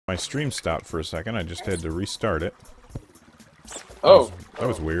My stream stopped for a second. I just had to restart it. Oh, that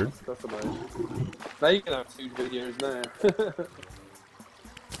was weird. That's annoying. Now you can have 2 videos now.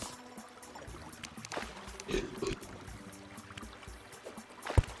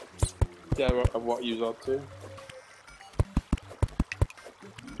 Yeah, what you're up to.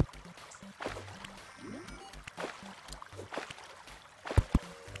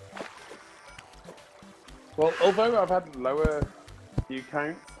 Well, although I've had lower view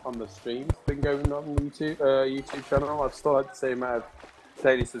counts on the streams been going on the YouTube channel, I've still had the same amount of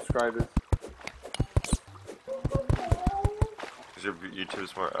daily subscribers. Because your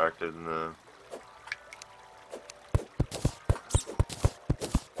YouTube's more active than the...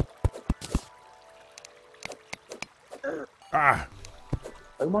 Ah!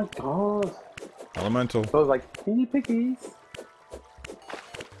 Oh my god! Elemental. So I was like, hey, piggies!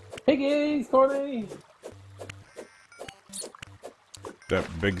 Piggies, Corny! That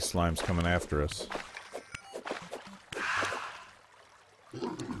big slime's coming after us.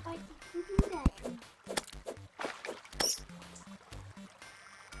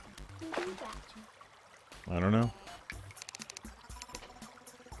 I don't know.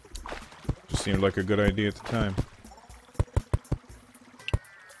 Just seemed like a good idea at the time.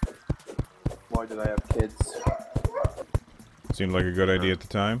 Why do they have kids? Seemed like a good idea at the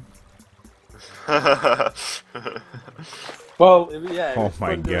time. Well, yeah, Oh it's my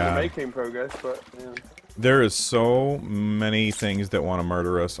fun doing the God. making progress, but yeah. There is so many things that want to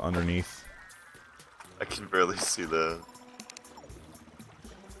murder us underneath. I can barely see that.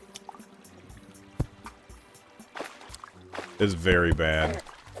 It's very bad.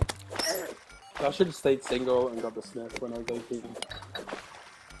 I should have stayed single and got the snip when I was 18.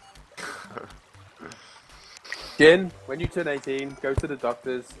 Gin, when you turn 18, go to the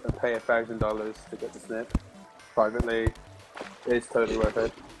doctors and pay $1,000 to get the snip privately. It's totally worth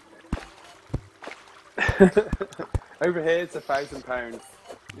it. Over here, it's £1,000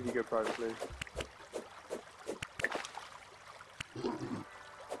 if you go privately.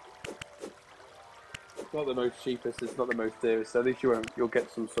 It's not the most cheapest, it's not the most dearest, so at least you'll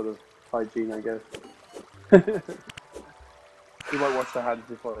get some sort of hygiene, I guess. You might wash the hands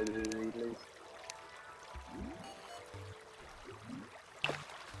before they do it, at least.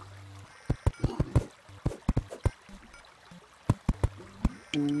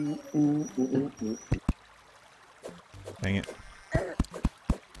 Dang it.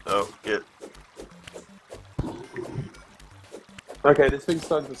 Oh, get. Okay, this thing's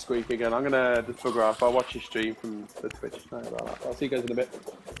starting to squeak again. I'm gonna just bugger off. I'll watch your stream from the Twitch. I'll see you guys in a bit.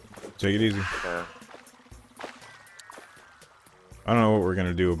 Take it easy. Yeah. I don't know what we're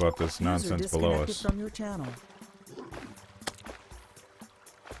gonna do about this nonsense below us. From your channel.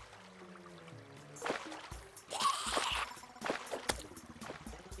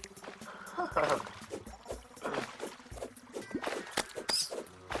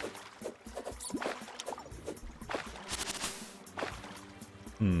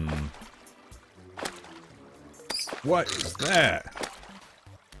 What is that?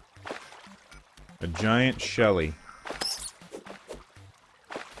 A giant Shelly.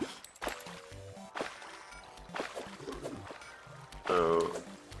 So,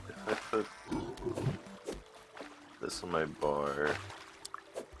 if I put this on my bar...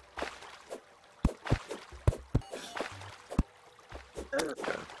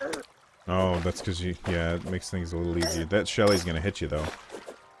 Oh, that's because yeah, it makes things a little easier. That Shelly's gonna hit you, though.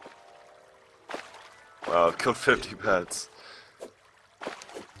 Wow, I've killed 50 pets.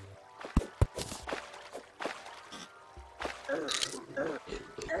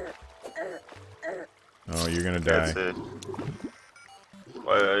 Oh, you're gonna die. That's it.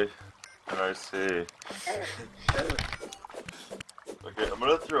 Why I see. Okay, I'm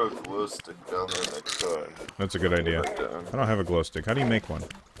gonna throw a glow stick down there next time. That's a good idea. I don't have a glow stick. How do you make one?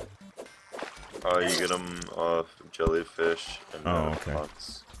 You get them off jellyfish and okay.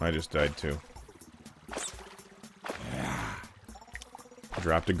 pots. I just died too.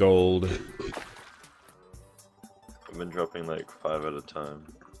 Dropped a gold. I've been dropping like 5 at a time.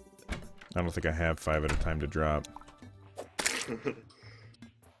 I don't think I have 5 at a time to drop.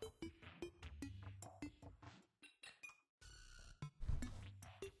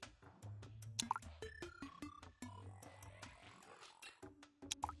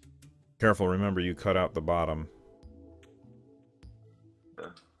 Careful, remember you cut out the bottom. Yeah.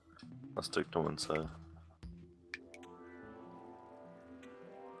 I'll stick to one side.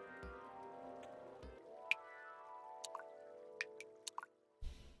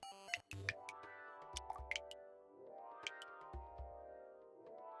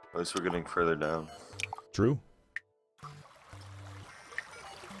 At least we're getting further down. True.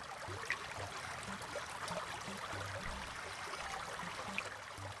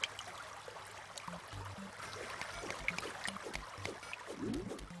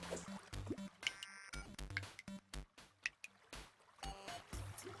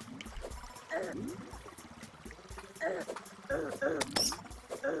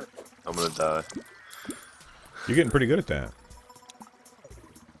 I'm gonna die. You're getting pretty good at that.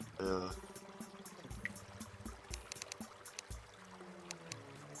 Yeah.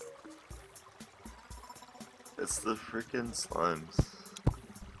 It's the freaking slimes.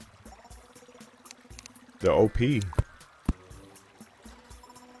 The OP.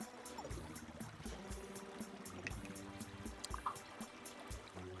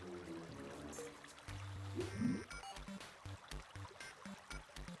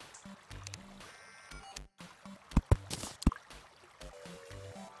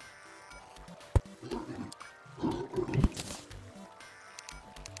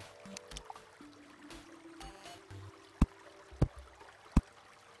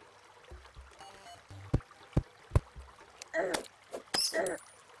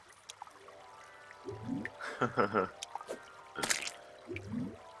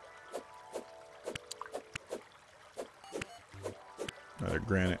 Another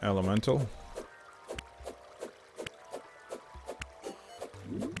granite elemental.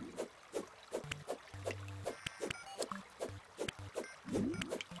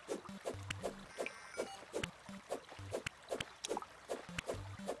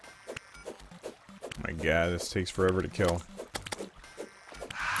 My god, this takes forever to kill.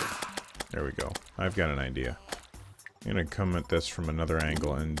 There we go. I've got an idea. I'm gonna come at this from another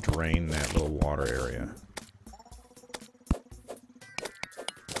angle and drain that little water area.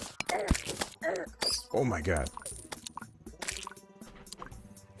 Oh my god.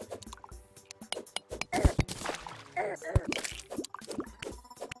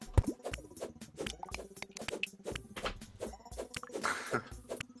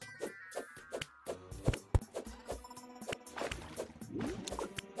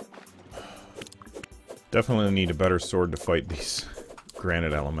 Definitely need a better sword to fight these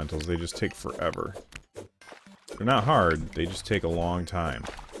granite elementals. They just take forever. They're not hard, they just take a long time.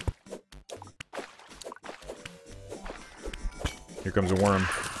 Here comes a worm.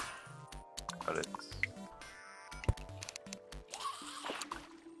 Got it.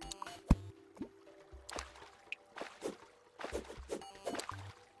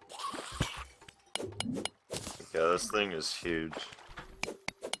 Yeah, this thing is huge.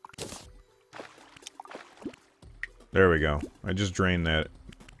 There we go. I just drained that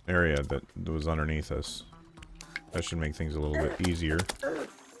area that was underneath us. That should make things a little bit easier.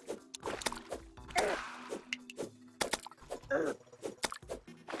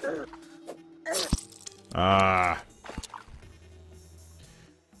 Ah.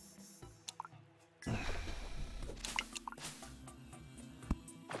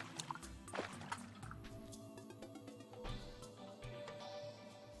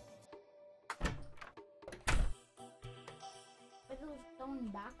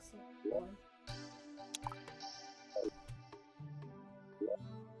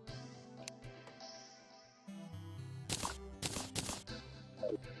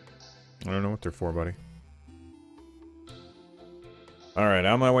 I don't know what they're for, buddy. Alright,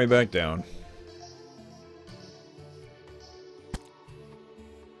 on my way back down.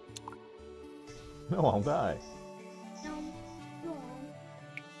 No, I'll die. No, no.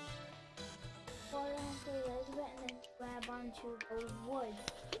 Fall onto the edge of it and then grab onto the wood.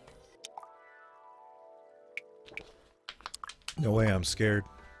 No way, I'm scared.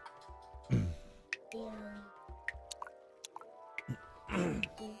 Yeah.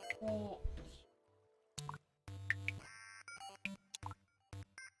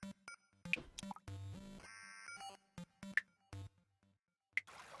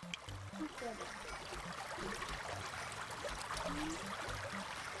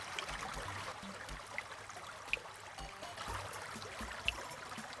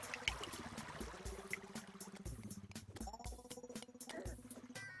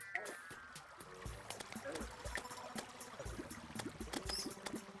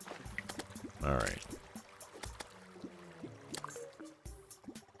 All right.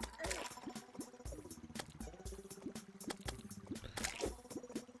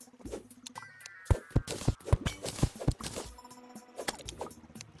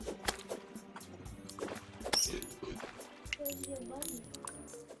 Where's your buddy?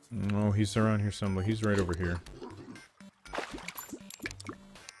 No, he's around here somewhere. He's right over here.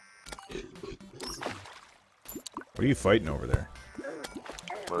 What are you fighting over there?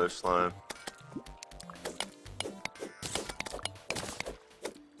 Mother slime.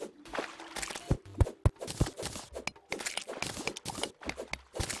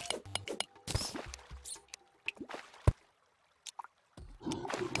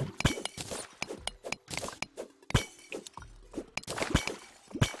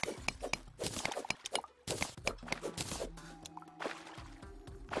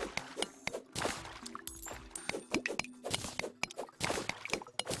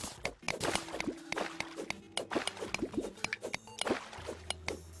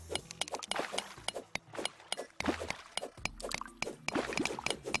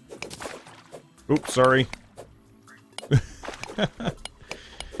 Oops, sorry.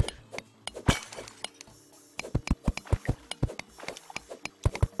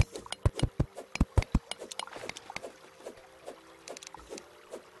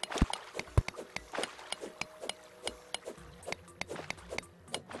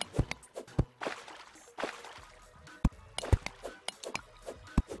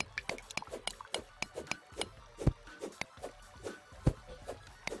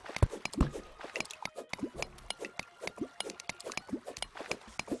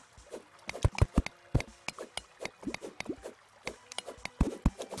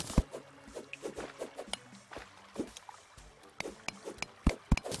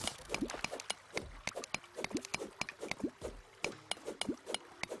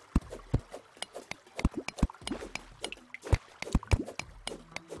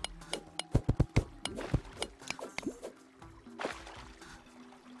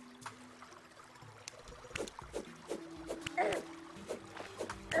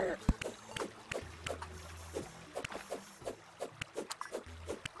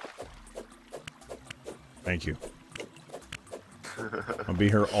 Thank you. I'll be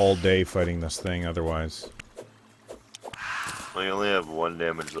here all day fighting this thing otherwise. I only have 1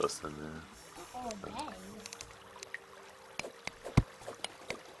 damage less than that. Oh, dang.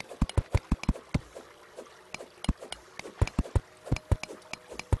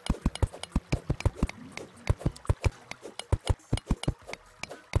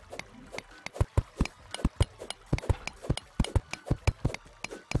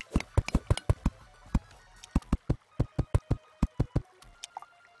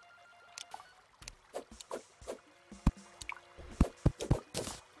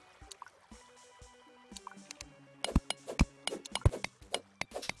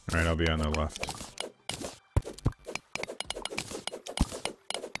 Alright, I'll be on the left.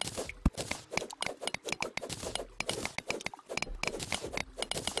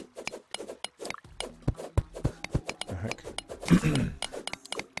 The heck?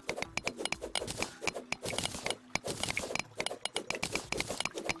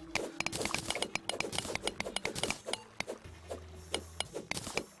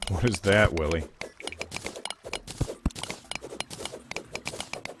 What is that, Willie?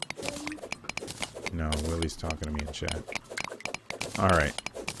 No, Willie's talking to me in chat. Alright.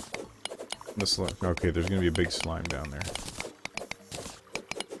 Okay, there's gonna be a big slime down there.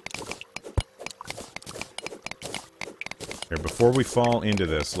 Here, before we fall into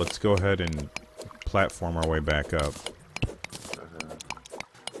this, let's go ahead and platform our way back up.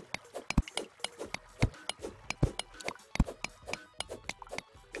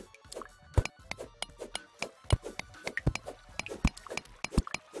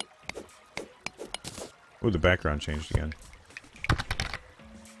 Oh, the background changed again.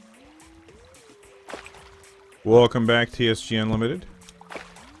 Welcome back, TSG Unlimited.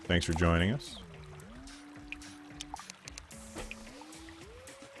 Thanks for joining us.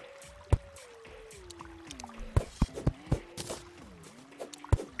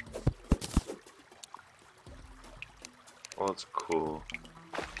 Well, that's cool.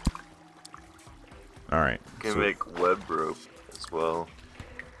 Alright. You can make web rope as well.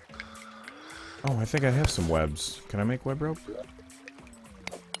 Oh, I think I have some webs. Can I make web rope?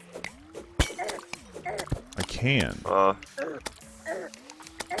 I can. Oh,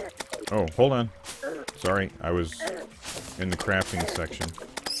 hold on. Sorry, I was in the crafting section.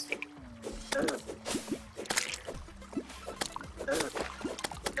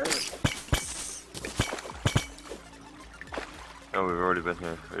 Oh, we've already been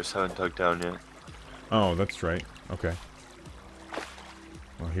here. We just haven't dug down yet. Oh, that's right. Okay.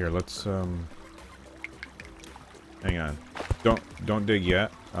 Well, here, let's, hang on. Don't dig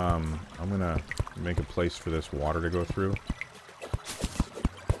yet. I'm gonna make a place for this water to go through.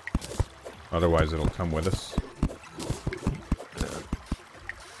 Otherwise, it'll come with us.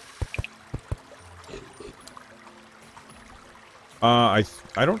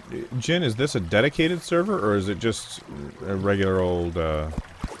 I don't... Jin, is this a dedicated server, or is it just a regular old,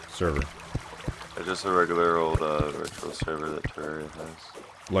 server? It's just a regular old, virtual server that Terraria has.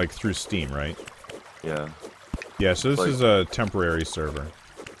 Like, through Steam, right? Yeah. Yeah, so this Like, is a temporary server.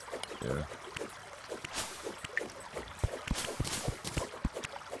 Yeah.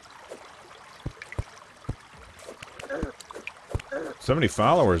 So many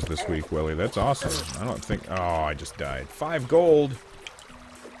followers this week, Willie. That's awesome. I don't think... Oh, I just died. 5 gold!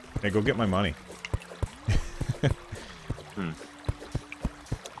 Hey, go get my money. Can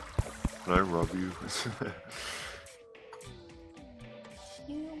I rob you?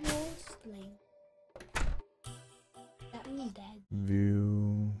 You mostly. That means dead.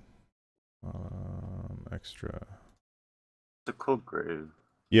 View... extra. It's a cool grave.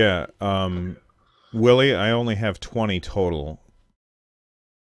 Yeah, Willie, I only have 20 total.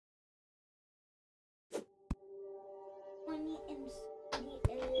 20 and 60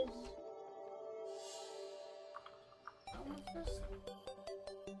 is. How much is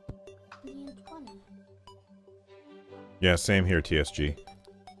 20 and 20? Yeah, same here, TSG.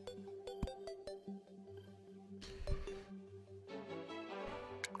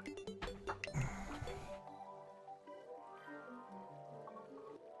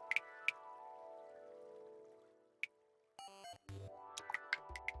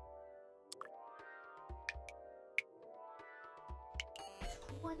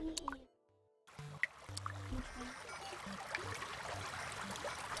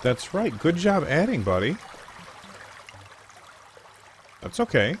 That's right. Good job adding, buddy. That's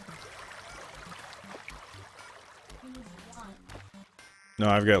okay. No,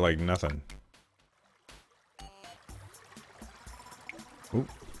 I've got, like, nothing. Ooh.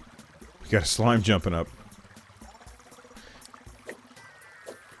 You got a slime jumping up.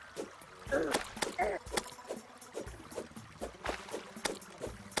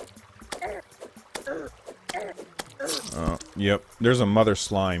 Yep. There's a mother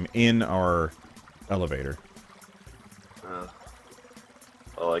slime in our elevator.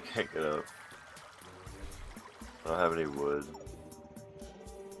 Oh, I can't get up. I don't have any wood.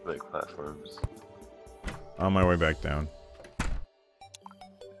 Make platforms. On my way back down.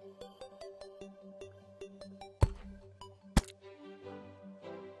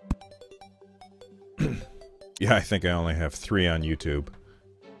 Yeah, I think I only have 3 on YouTube.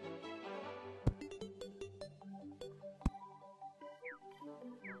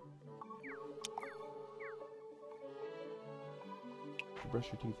 Brush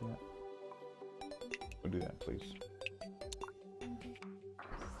your teeth yet? We'll do that, please.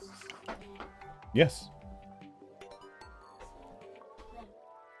 Yes.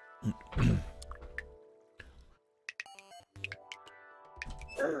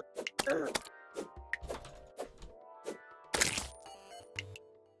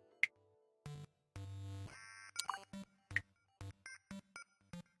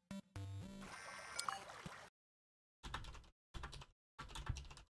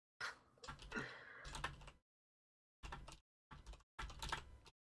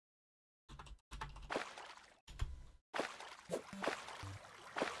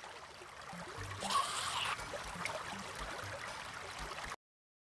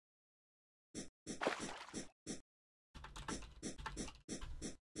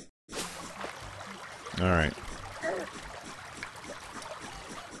 All right.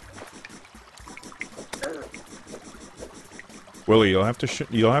 Willie, you'll have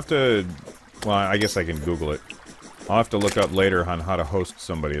to well, I guess I can Google it. I'll have to look up later on how to host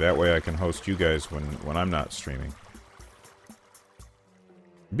somebody. That way I can host you guys when I'm not streaming.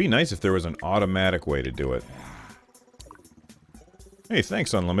 It'd be nice if there was an automatic way to do it. Hey,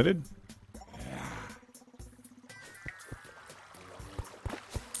 thanks, Unlimited.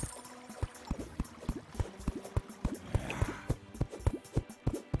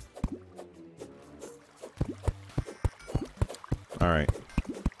 Alright.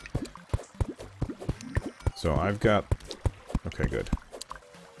 So I've got... Okay, good.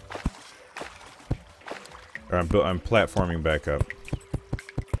 I'm platforming back up.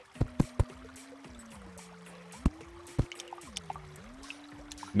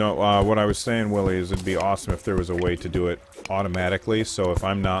 No, what I was saying, Willie, is it'd be awesome if there was a way to do it automatically, so if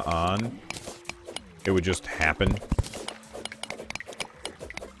I'm not on, it would just happen.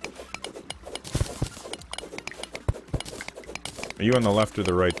 Are you on the left or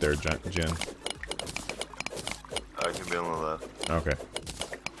the right there, Jin? I can be on the left. Okay.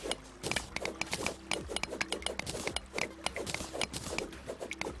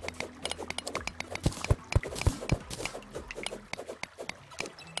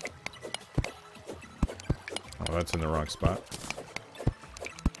 Oh, that's in the wrong spot.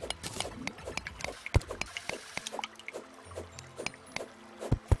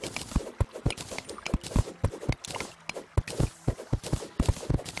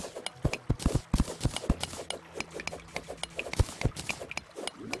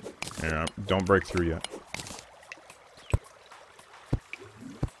 Here, don't break through yet.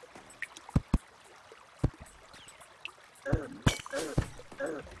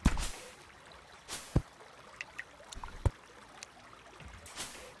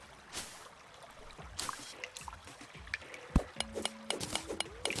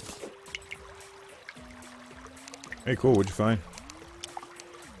 Hey, cool. What'd you find?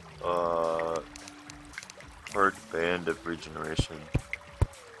 Hard band of regeneration.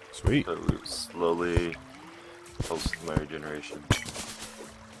 Sweet. So slowly Post my regeneration.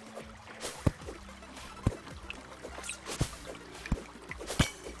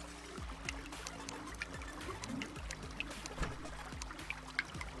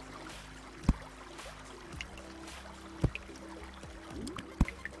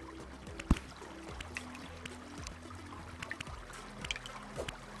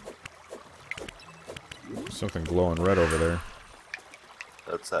 Something glowing red over there.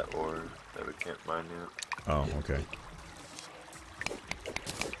 That's that ore that we can't mine yet. Oh, okay.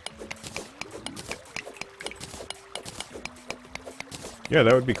 Yeah,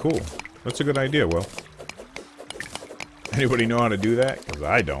 that would be cool. That's a good idea, Will. Anybody know how to do that? Because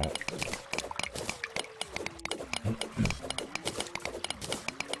I don't.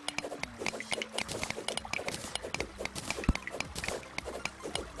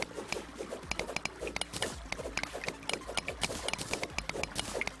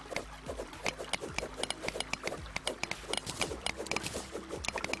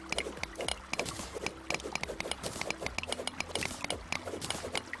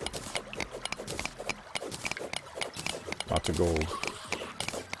 Lots of gold.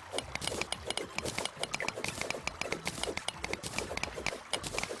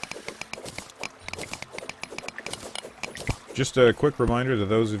 Just a quick reminder to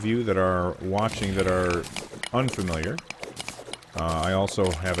those of you that are watching that are unfamiliar. I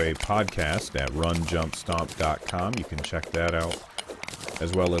also have a podcast at runjumpstomp.com. You can check that out,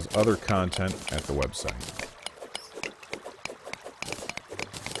 as well as other content at the website.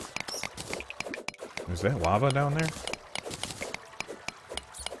 Is that lava down there?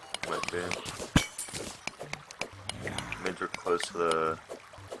 Might be. Means we're close to the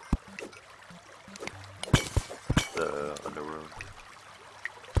underworld.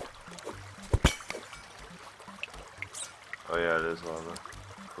 Oh yeah, it is lava.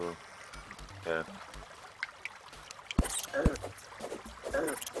 Cool. Yeah.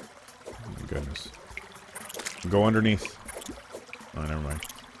 Oh my goodness. Go underneath. Oh, never mind.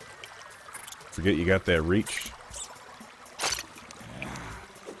 Forget you got that reach.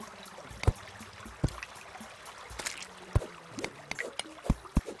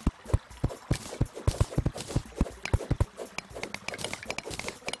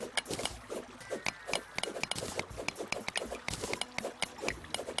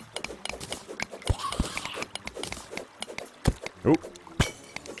 Oh.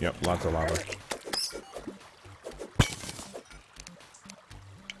 Yep, lots of lava.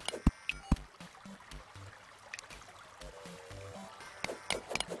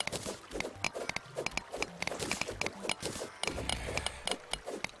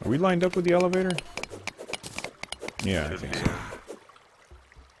 Are we lined up with the elevator? Yeah, I think so.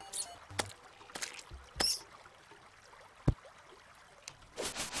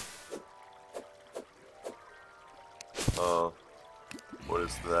 Oh, what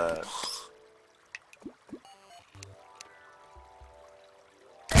is that?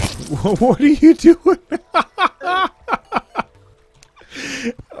 What are you doing?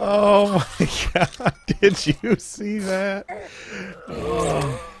 Oh my god, did you see that?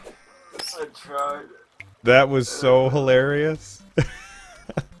 Oh. I tried. That was so hilarious.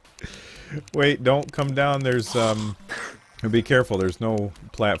 Wait, don't come down. There's, be careful. There's no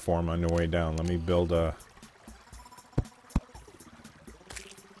platform on your way down. Let me build a...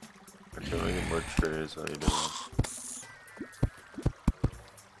 Okay, we get more trees. What are you doing?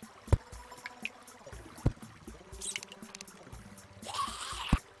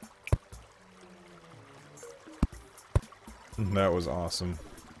 That was awesome.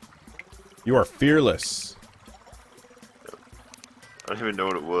 You are fearless. I don't even know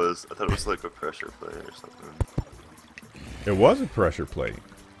what it was. I thought it was like a pressure plate or something. It was a pressure plate.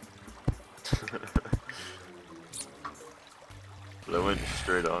 But I went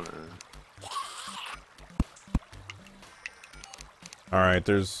straight on it. Alright,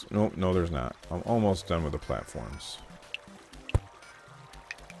 there's... No, no, there's not. I'm almost done with the platforms.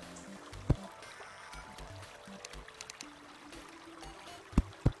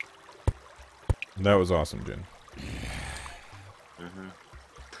 That was awesome, Jin. Mm-hmm.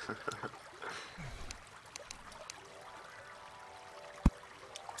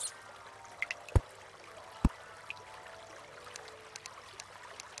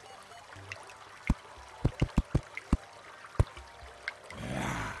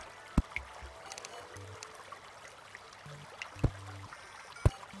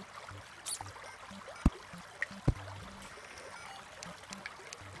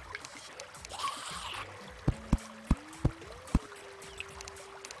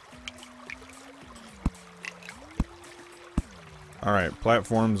 Alright,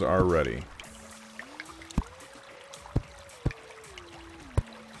 platforms are ready.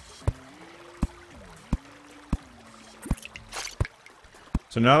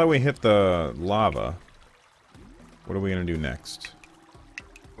 So now that we hit the lava, what are we going to do next?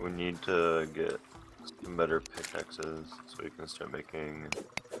 We need to get some better pickaxes so we can start making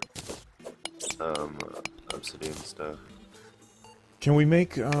some obsidian stuff. Can we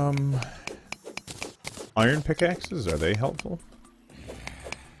make iron pickaxes? Are they helpful?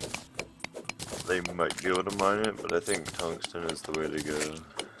 They might be able to mine it, but I think tungsten is the way to go.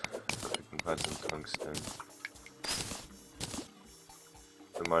 If we can find some tungsten.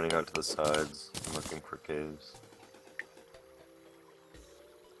 I'm mining out to the sides. I'm looking for caves.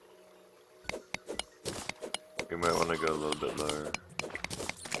 We might want to go a little bit lower.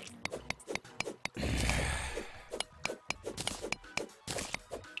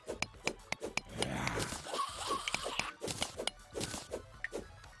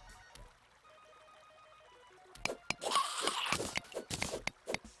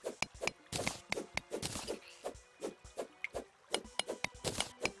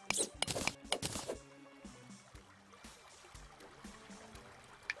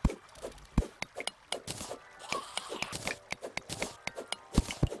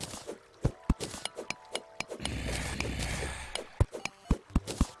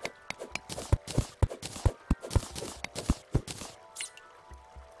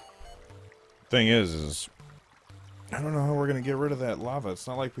 Thing is I don't know how we're gonna get rid of that lava. It's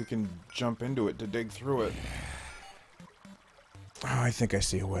not like we can jump into it to dig through it. Oh, I think I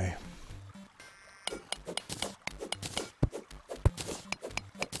see a way.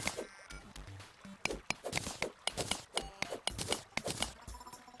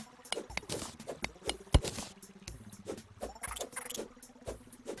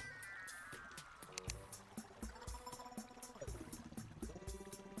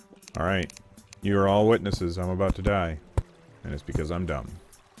 Alright. You are all witnesses. I'm about to die. And it's because I'm dumb.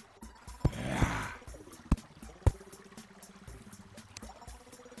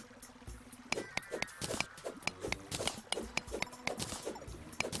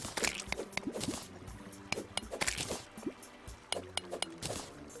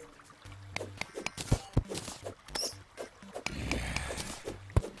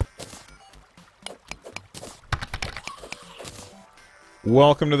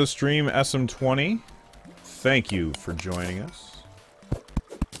 Welcome to the stream, SM20. Thank you for joining us.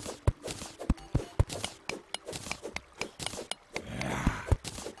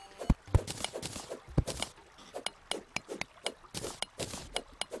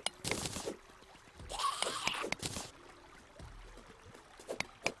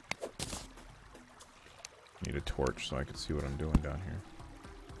 Need a torch so I can see what I'm doing down here.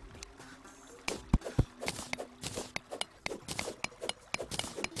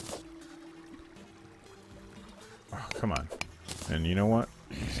 Come on. And you know what?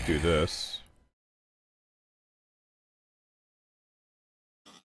 Let's do this.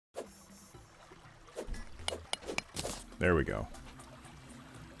 There we go.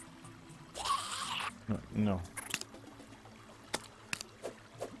 No.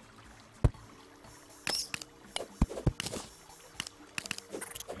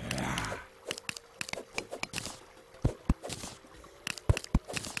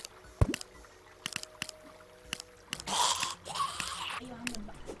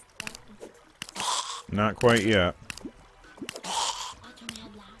 Not quite yet.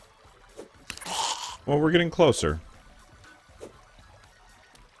 Well, we're getting closer.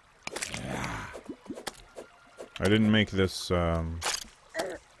 I didn't make this,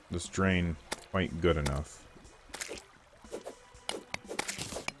 this drain quite good enough.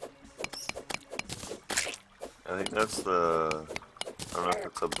 I think that's the... I don't know if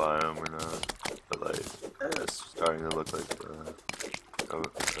it's a biome or not, but like, it's starting to look like the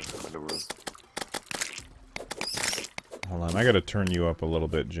underworld. Hold on, I gotta turn you up a little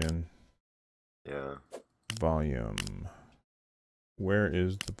bit, Jin. Yeah. Volume. Where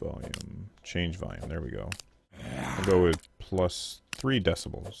is the volume? Change volume, there we go. I'll go with plus 3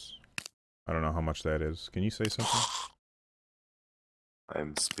 decibels. I don't know how much that is. Can you say something?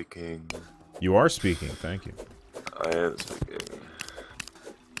 I'm speaking. You are speaking, thank you. I am speaking.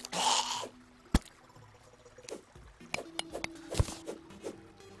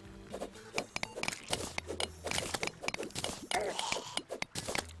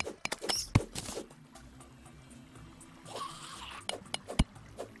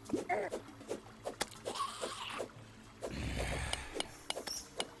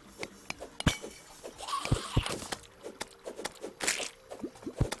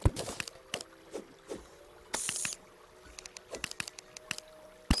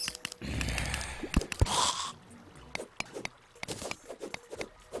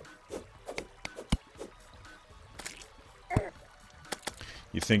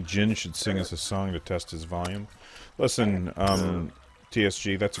 You think Jin should sing us a song to test his volume? Listen,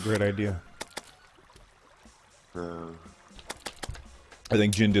 TSG, that's a great idea. No. I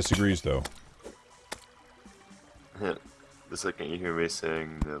think Jin disagrees, though. The second you hear me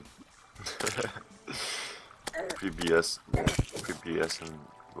saying the prepubescent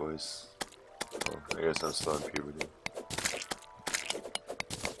voice, well, I guess I'm still in puberty.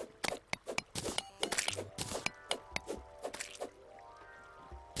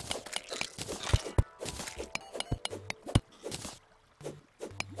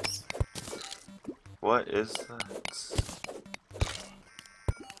 What is that?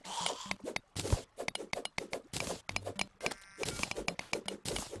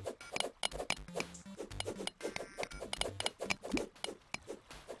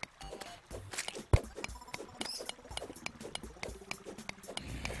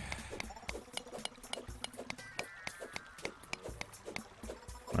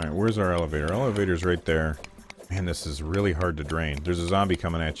 Alright, where's our elevator? Our elevator's right there. Man, this is really hard to drain. There's a zombie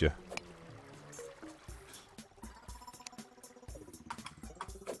coming at you.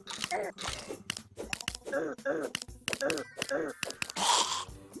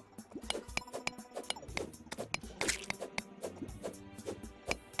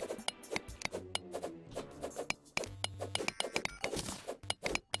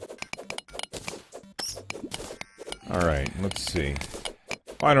 Alright, let's see.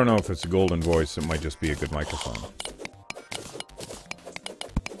 I don't know if it's a golden voice, it might just be a good microphone.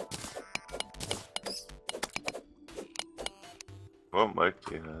 What mic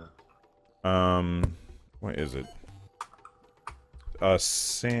do you have? What is it?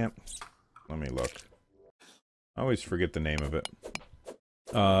 Sam... Let me look. I always forget the name of it.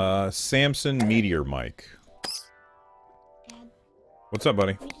 Samson Meteor Mic. What's up,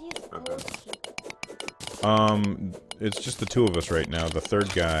 buddy? It's just the two of us right now. The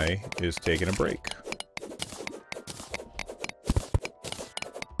third guy is taking a break.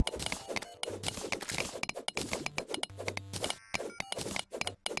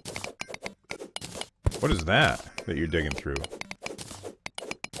 What is that you're digging through?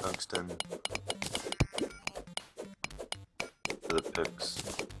 Tungsten. For the picks.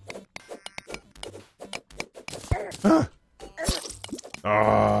 Ah!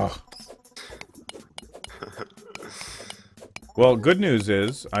 Ah! Well, good news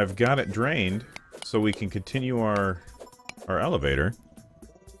is I've got it drained, so we can continue our elevator.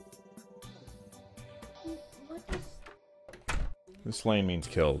 This lane means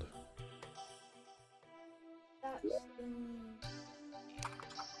killed.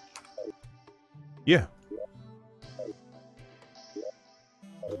 Yeah.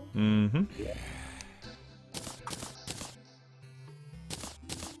 Mm-hmm.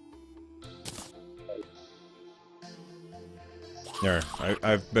 There.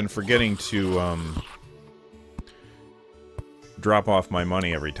 I've been forgetting to, drop off my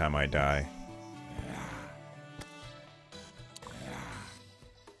money every time I die.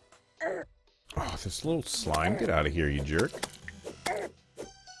 Oh, this little slime. Get out of here, you jerk.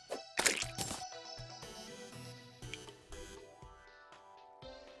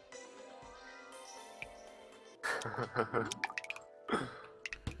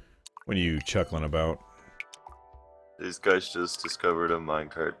 What are you chuckling about? These guys just discovered a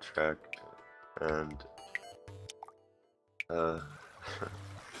minecart track, and they're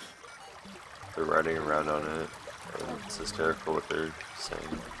riding around on it, and it's hysterical what they're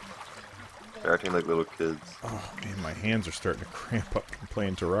saying. They're acting like little kids. Oh man, my hands are starting to cramp up from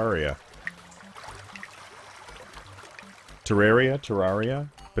playing Terraria. Terraria,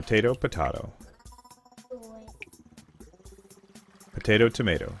 potato, potato. Potato,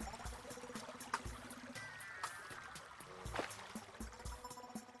 tomato.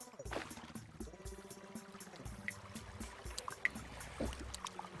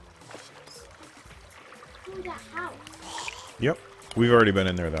 Yep. We've already been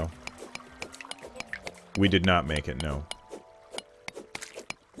in there, though. We did not make it, no.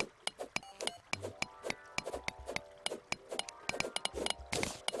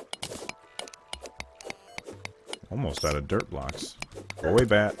 Almost out of dirt blocks. Go away,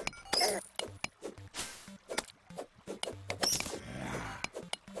 bat.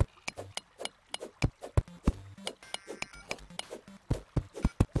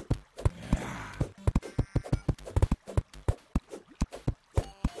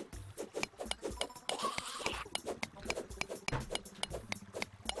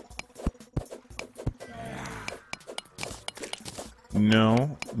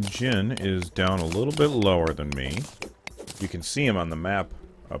 No, Jin is down a little bit lower than me. You can see him on the map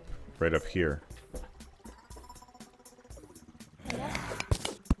right up here.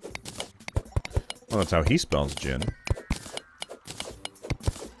 Well, that's how he spells gin.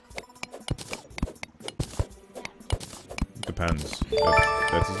 Depends.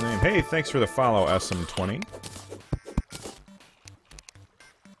 That's his name. Hey, thanks for the follow, SM20.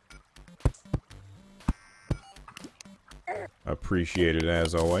 Appreciate it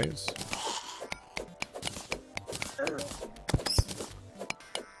as always.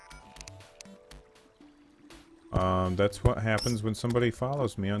 That's what happens when somebody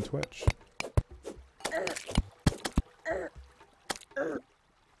follows me on Twitch.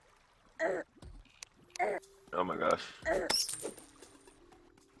 Oh my gosh.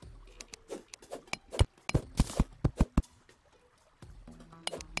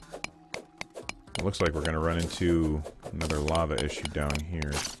 It looks like we're gonna run into another lava issue down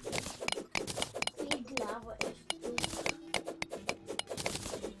here. Big lava issue.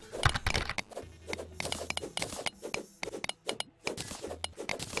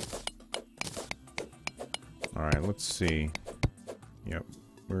 Alright, let's see. Yep.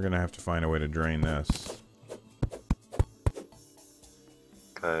 We're gonna have to find a way to drain this.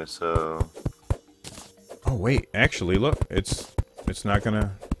 Okay, so Oh wait, actually look, it's not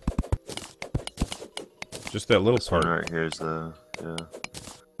gonna just that little this one part. right here is the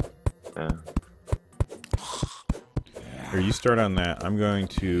yeah. Here, you start on that. I'm going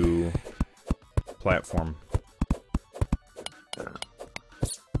to platform. Yeah.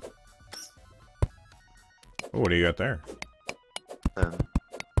 Oh, what do you got there? Then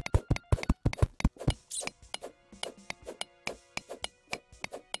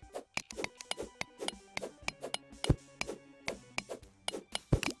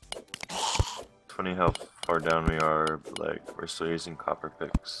 20 how far down we are, but like we're still using copper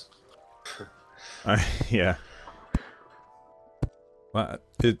picks. Yeah. Well,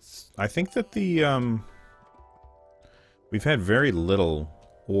 I think that we've had very little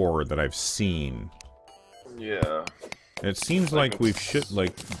ore that I've seen. Yeah. It seems like we've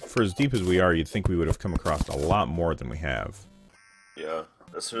for as deep as we are, you'd think we would have come across a lot more than we have. Yeah.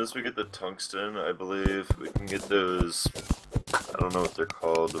 As soon as we get the tungsten, I believe we can get those, I don't know what they're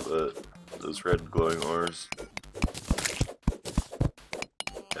called, but those red glowing ores.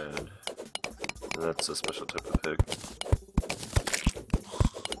 And that's a special type of pig.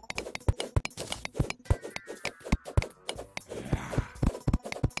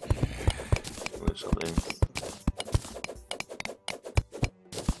 There's something.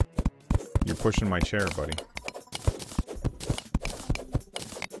 You're pushing my chair, buddy.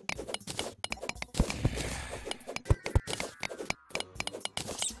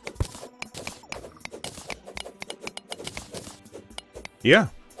 Yeah.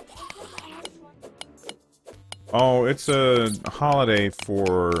 Oh, it's a holiday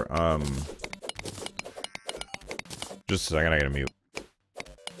for, just a second, I gotta mute.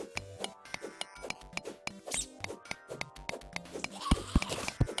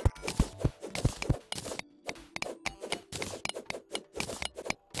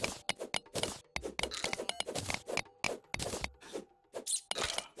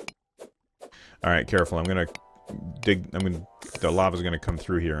 Alright, careful, I'm gonna dig, the lava's gonna come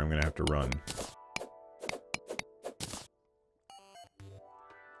through here, I'm gonna have to run.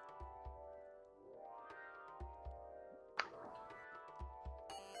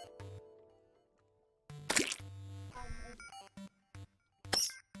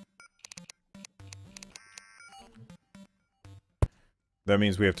 That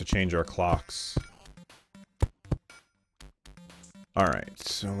means we have to change our clocks. Alright,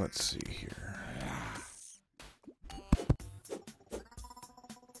 so let's see here.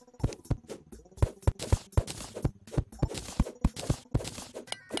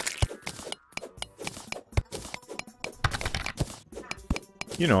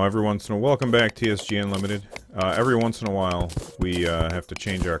 You know, every once in a while, welcome back TSG Unlimited. Every once in a while, we have to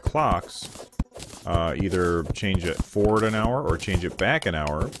change our clocks. Either change it forward an hour or change it back an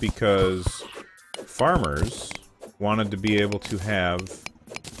hour, because farmers wanted to be able to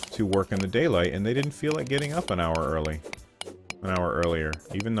work in the daylight, and they didn't feel like getting up an hour earlier,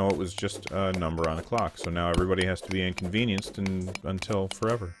 even though it was just a number on a clock. So now everybody has to be inconvenienced until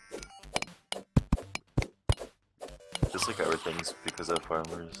forever. Just like everything's because of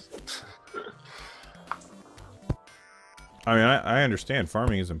farmers. I mean, I understand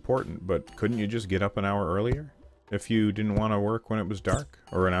farming is important, but couldn't you just get up an hour earlier if you didn't want to work when it was dark?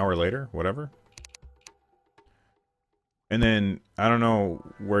 Or an hour later, whatever? And then, I don't know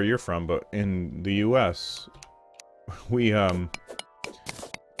where you're from, but in the US, we do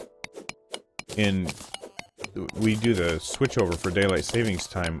the switchover for daylight savings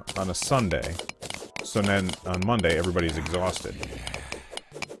time on a Sunday. So then, on Monday, everybody's exhausted.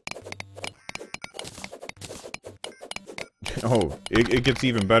 Oh, it gets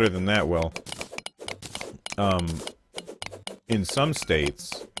even better than that, Will. In some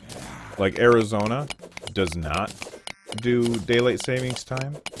states, like Arizona, does not do daylight savings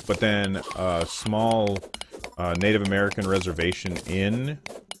time, but then a small Native American reservation in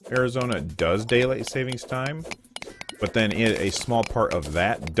Arizona does daylight savings time, but then a small part of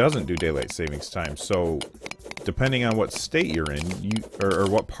that doesn't do daylight savings time. So, depending on what state you're in, or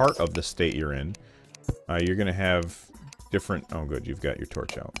what part of the state you're in, you're going to have different... Oh, good, you've got your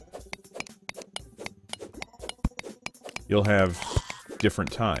torch out. You'll have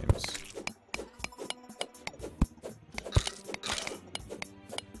different times.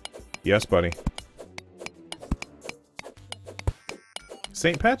 Yes, buddy.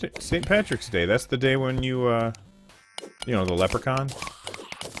 St. Patrick's Day. That's the day when you know, the leprechaun.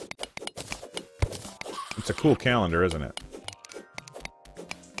 It's a cool calendar, isn't it?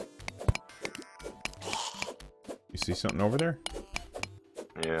 You see something over there?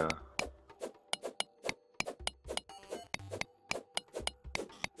 Yeah.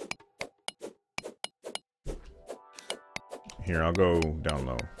 Here, I'll go down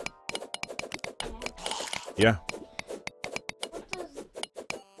low. Yeah.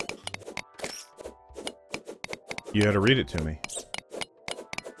 You had to read it to me.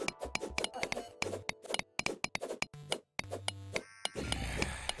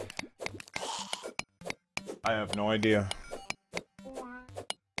 I have no idea.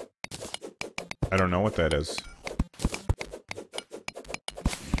 I don't know what that is.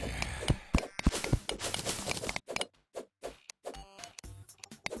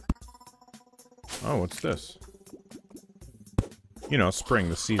 Oh, what's this? You know, spring,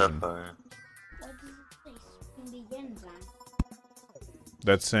 the season. What does it say spring begins on?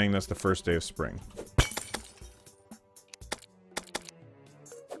 That's saying that's the first day of spring.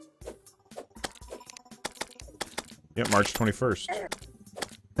 Yep, March 21st.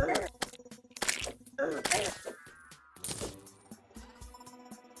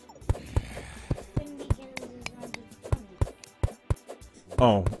 Spring begins is on the 20th.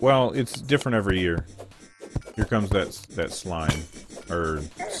 Oh, well, it's different every year. Here comes that slime. Or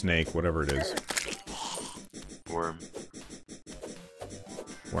snake, whatever it is. Worm.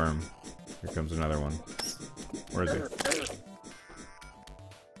 Worm. Here comes another one. Where is he?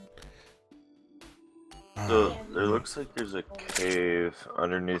 So, there looks like there's a cave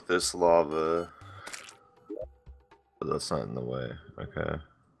underneath this lava. But that's not in the way. Okay.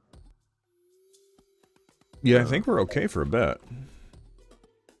 Yeah, I think we're okay for a bit.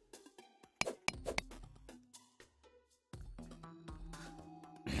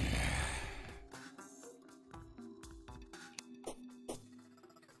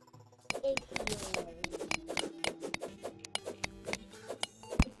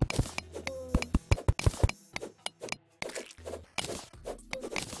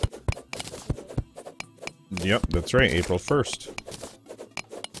 Yep, that's right, April 1st.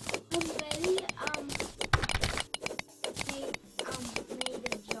 Made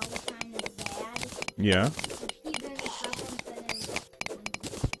a joke kind of bad. Yeah, If he didn't stop him,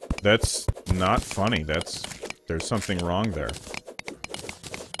 that's not funny. There's something wrong there.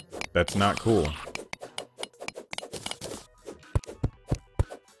 That's not cool.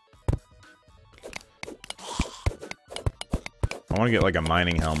 I want to get like a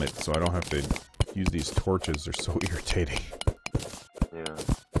mining helmet so I don't have to use these torches. They're so irritating. Yeah.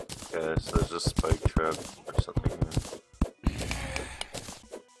 Okay, so there's a spike trap or something here.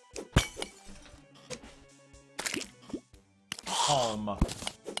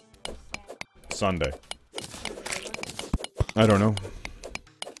 Sunday. I don't know.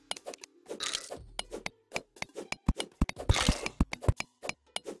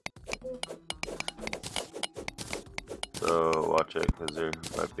 So watch it, because there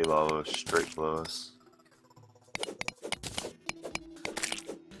might be lava straight below us.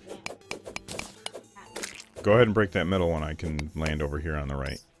 Go ahead and break that middle one. I can land over here on the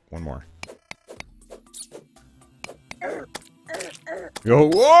right. One more. Go!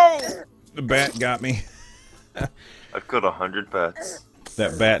 Whoa! The bat got me. I've killed 100 bats.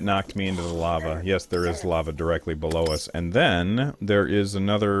 That bat knocked me into the lava. Yes, there is lava directly below us. And then there is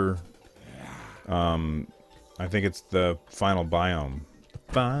another... I think it's the final biome.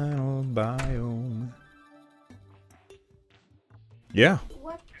 Final biome. Yeah.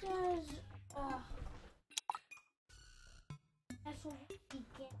 what does that's what we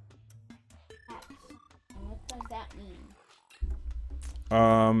get at. What does that mean?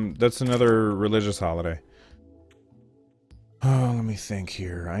 That's another religious holiday. Oh, let me think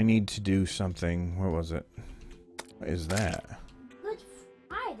here. I need to do something. What was it? What is that? Good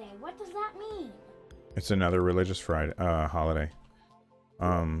Friday. What does that mean? It's another religious Friday, holiday.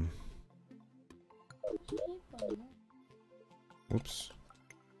 Oops.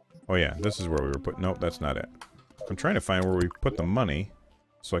 Oh yeah, this is where we were put. Nope, that's not it. I'm trying to find where we put the money,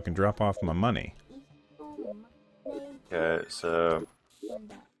 so I can drop off my money. Okay, so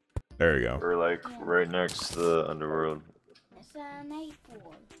There you go. we're like right next to the underworld. It's an 8-4.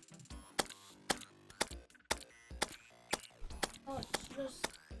 Oh, it's just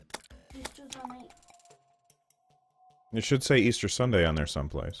on 8. It should say Easter Sunday on there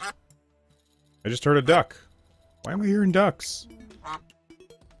someplace. I just heard a duck. Why am I hearing ducks?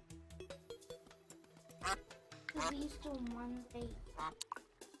 It's Easter Monday.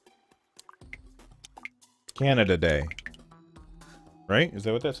 Canada Day. Right? Is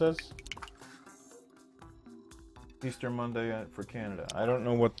that what that says? Easter Monday for Canada. I don't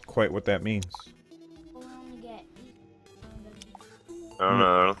know quite what that means. We'll only get Easter Monday. I don't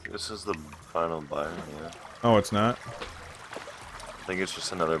know. I don't think this is the final biome yet. Oh, it's not? I think it's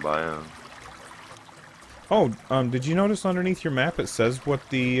just another biome. Oh, did you notice underneath your map it says what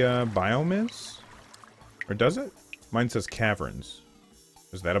the biome is? Or does it? Mine says caverns.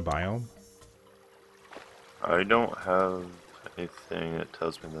 Is that a biome? I don't have anything that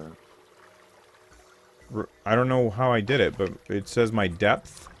tells me that. I don't know how I did it, but it says my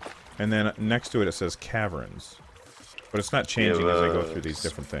depth, and then next to it it says caverns. But it's not changing as I go through these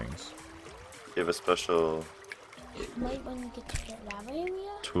different things. You have a special Wait when you get to the lava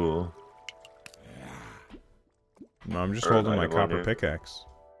area? tool. No, I'm just Or holding my item on copper you. pickaxe.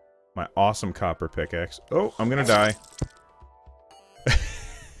 My awesome copper pickaxe. Oh, I'm gonna die.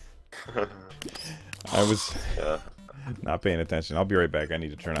 I was Yeah. not paying attention. I'll be right back. I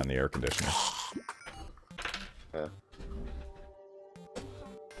need to turn on the air conditioner. Yeah.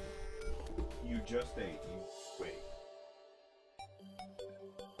 You just ate. Wait.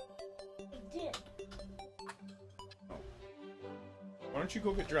 I did. Why don't you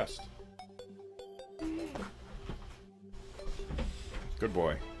go get dressed? Good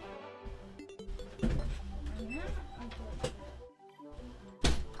boy.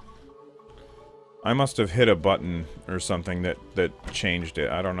 I must have hit a button or something that changed it.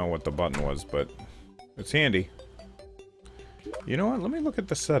 I don't know what the button was, but it's handy. You know what? Let me look at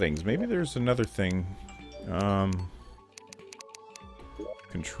the settings. Maybe there's another thing.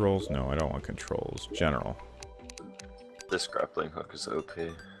 Controls? No, I don't want controls. General. This grappling hook is OP.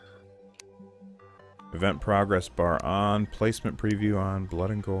 Event progress bar on. Placement preview on. Blood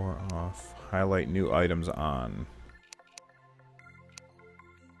and gore off. Highlight new items on.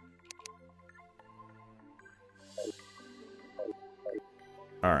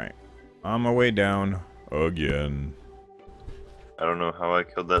 Alright. On my way down again. I don't know how I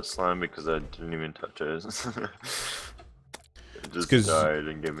killed that slime because I didn't even touch it. It just 'cause died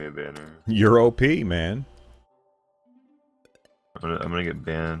and gave me a banner. You're OP, man. I'm gonna get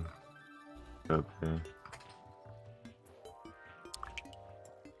banned. OP.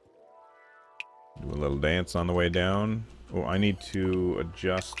 Do a little dance on the way down. Oh, I need to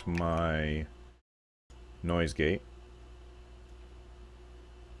adjust my noise gate.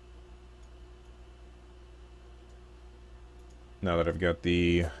 Now that I've got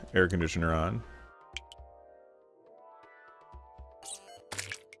the air conditioner on.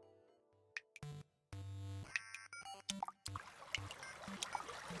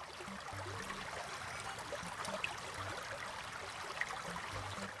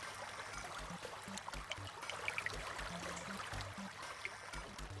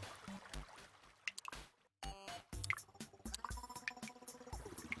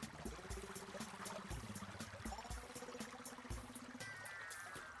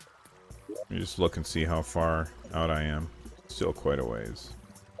 Let me just look and see how far out I am. Still quite a ways.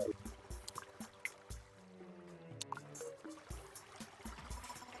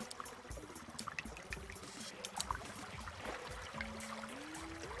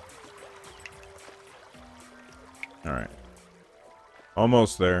 Alright.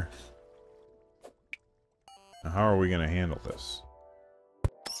 Almost there. Now how are we going to handle this?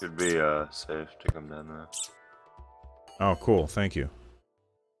 Should be safe to come down there. Oh, cool. Thank you.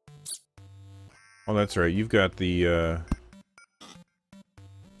 Oh, that's right. You've got the,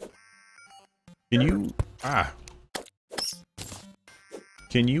 Can you... Ah!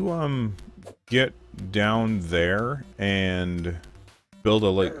 Can you, get down there and build a,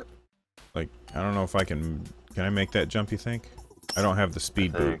 like... I don't know if I can... Can I make that jump, you think? I don't have the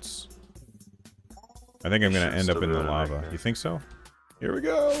speed boots. I think I'm gonna end up in the lava. You think so? Here we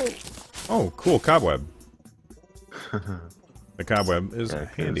go! Oh, cool. Cobweb. The cobweb is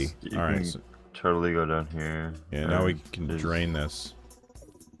handy. Alright. So, totally go down here. yeah, now we can drain this.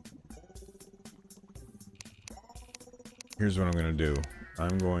 Here's what I'm going to do.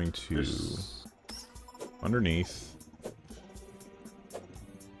 I'm going to... underneath.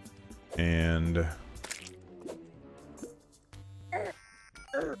 And...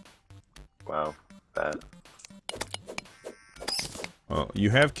 Wow, bad. well,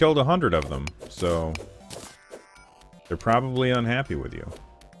 you have killed 100 of them, so... they're probably unhappy with you.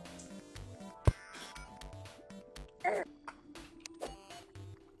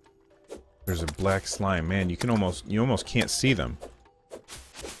 There's a black slime. Man, you almost can't see them.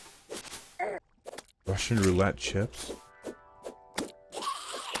 Russian roulette chips?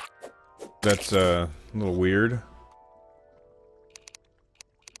 That's a little weird.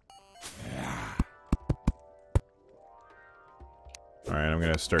 Alright, I'm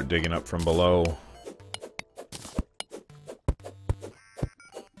gonna start digging up from below.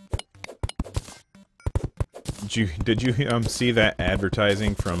 Did you see that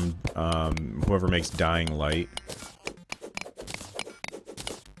advertising from whoever makes Dying Light?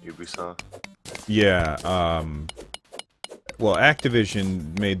 Ubisoft? Yeah, well,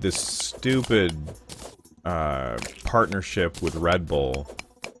 Activision made this stupid partnership with Red Bull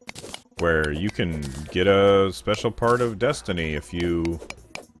where you can get a special part of Destiny if you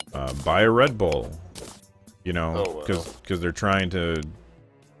buy a Red Bull. You know, because they're trying to...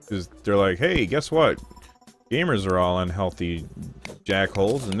 because they're like, hey, guess what? Gamers are all unhealthy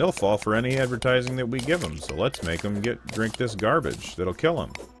jackholes, and they'll fall for any advertising that we give them. So let's make them drink this garbage that'll kill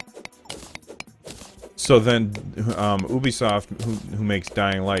them. So then, Ubisoft, who makes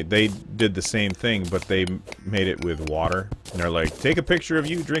Dying Light, they did the same thing, but they made it with water. And they're like, take a picture of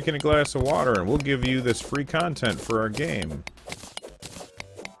you drinking a glass of water, and we'll give you this free content for our game.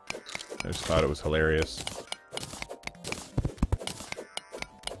 I just thought it was hilarious.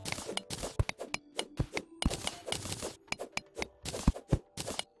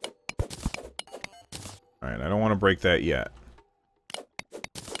 Alright, I don't want to break that yet.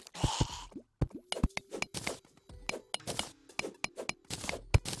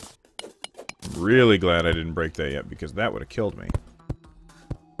 I'm really glad I didn't break that yet, because that would have killed me.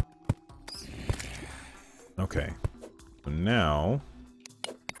 Okay. So now...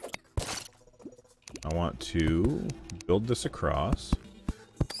 I want to build this across.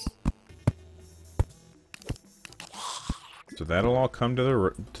 So that'll all come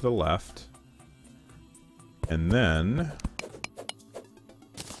to the left. And then...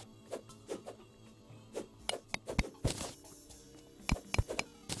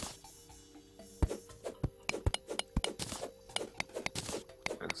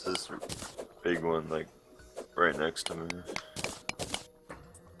 It's this big one, like, right next to me.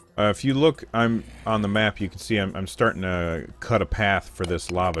 if you look, I'm on the map, you can see I'm starting to cut a path for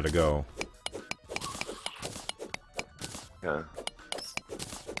this lava to go. Yeah.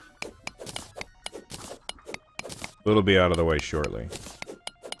 It'll be out of the way shortly.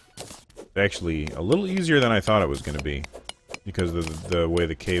 Actually, a little easier than I thought it was going to be, because of the way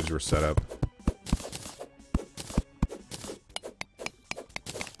the caves were set up.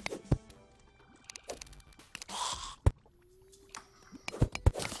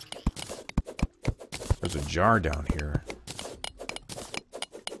 There's a jar down here.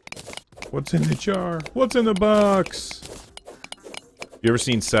 What's in the jar? What's in the box? You ever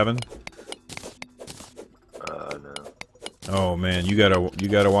seen Seven? No. Oh man, you gotta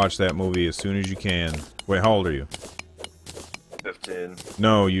watch that movie as soon as you can. Wait, how old are you? 15.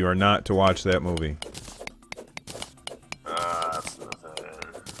 No, you are not to watch that movie. That's nothing.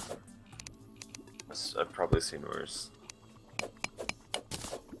 I've probably seen worse.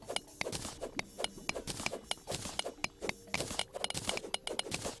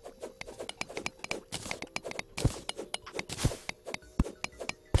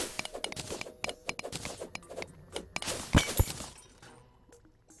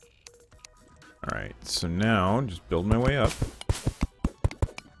 Alright, so now, just build my way up.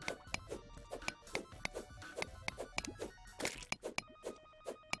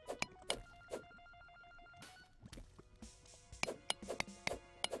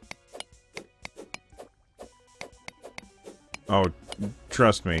 Oh,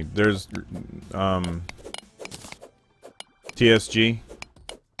 trust me, there's, TSG,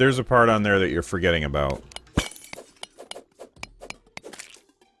 there's a part on there that you're forgetting about.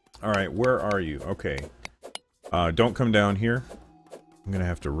 Alright, where are you? Okay. Don't come down here. I'm gonna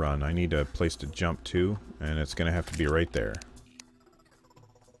have to run. I need a place to jump to, and it's gonna have to be right there.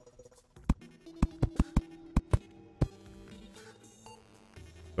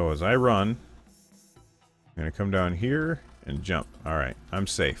 So as I run, I'm gonna come down here and jump. Alright, I'm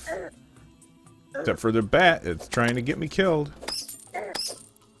safe. Except for the bat, it's trying to get me killed.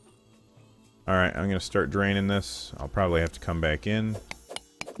 Alright, I'm gonna start draining this. I'll probably have to come back in.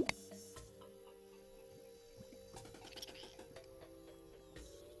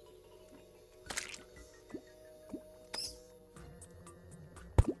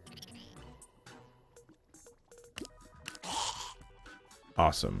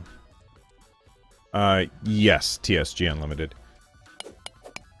 Awesome. Yes, TSG Unlimited.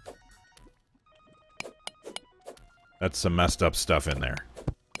 That's some messed up stuff in there.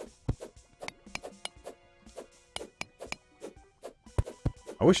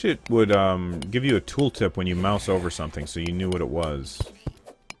 I wish it would, give you a tooltip when you mouse over something so you knew what it was.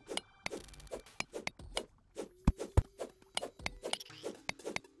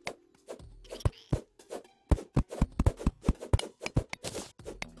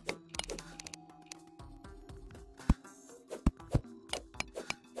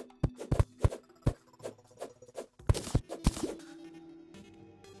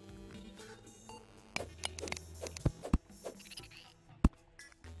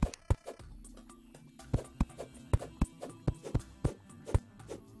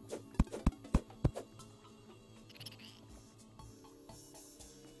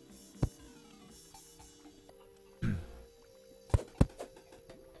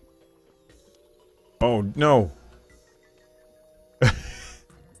 Oh, no.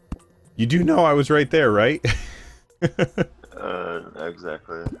 You do know I was right there, right?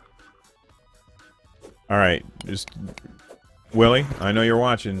 Exactly. Alright, just... Willie, I know you're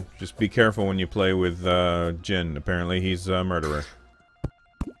watching. Just be careful when you play with, Jin. Apparently he's a murderer.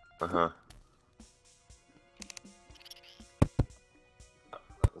 Uh-huh.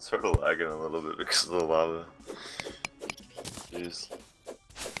 I'm sort of lagging a little bit because of the lava. Jeez.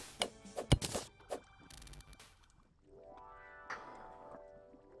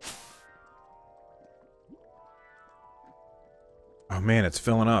 Oh man, it's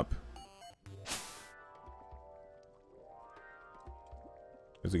filling up.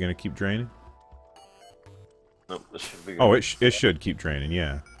 Is it gonna keep draining? Nope, this should be good. Oh, it should keep draining,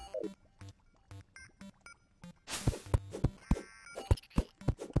 yeah.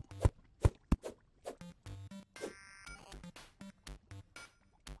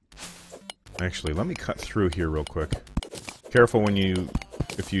 Actually, let me cut through here real quick. Careful when you...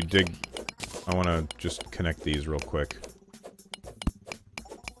 if you dig... I want to just connect these real quick.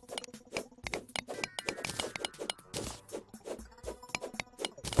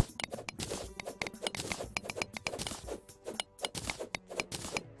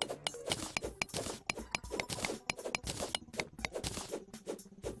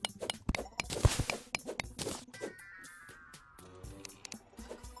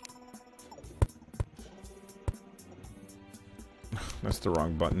 That's the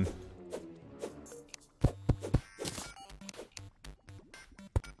wrong button.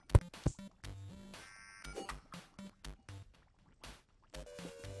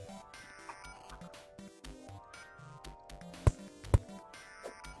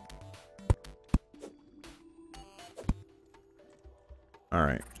 All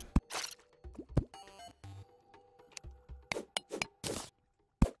right.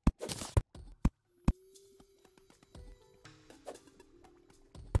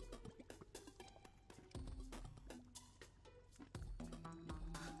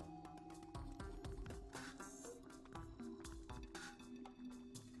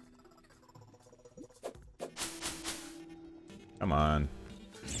 Come on.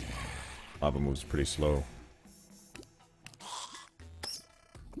 Lava moves pretty slow.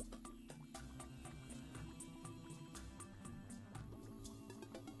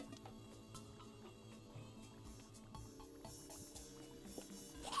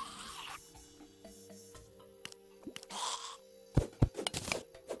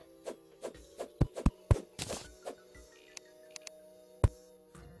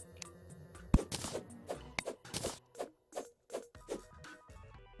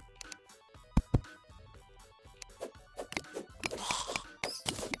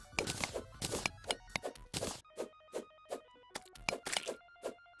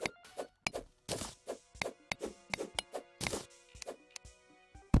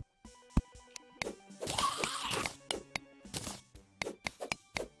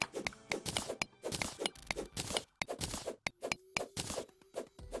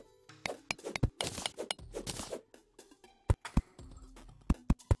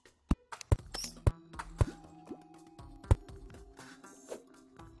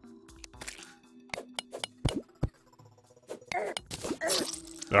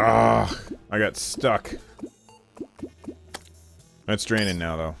 Ah, I got stuck. It's draining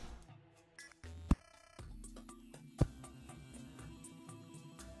now, though.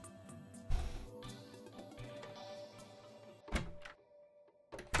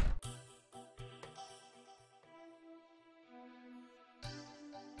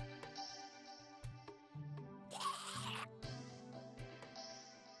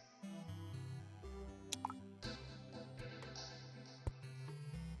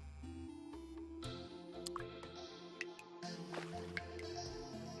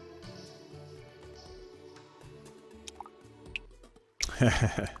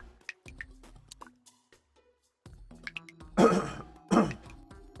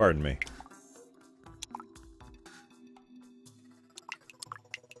 Pardon me.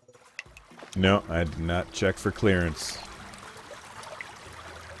 No, I did not check for clearance.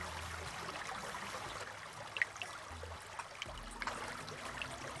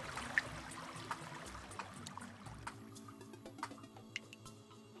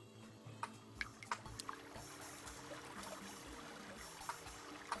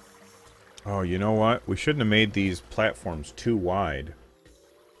 Oh, you know what? We shouldn't have made these platforms too wide.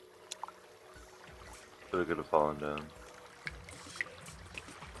 So we could have fallen down.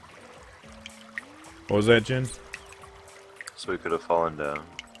 What was that, Jin? So we could have fallen down.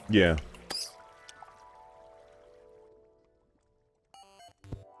 Yeah.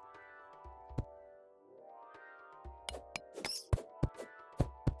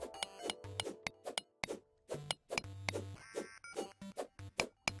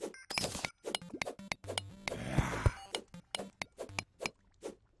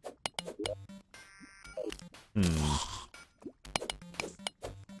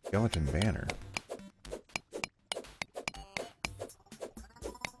 Skeleton banner.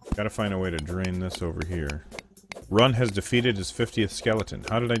 Gotta find a way to drain this over here. Run has defeated his 50th skeleton.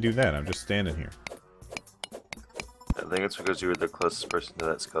 How did I do that? I'm just standing here. I think it's because you were the closest person to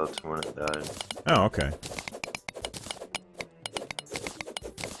that skeleton when it died. Oh, okay.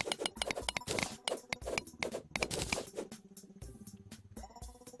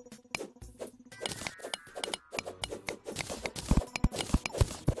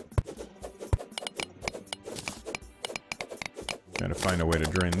 Gotta find a way to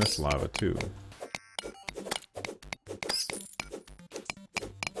drain this lava too.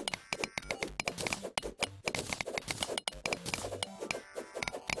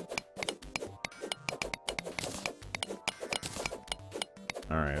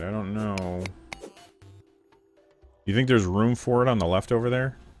 Alright, I don't know. You think there's room for it on the left over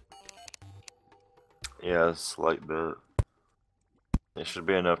there? Yeah, a slight bit. It should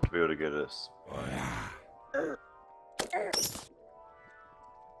be enough to be able to get us.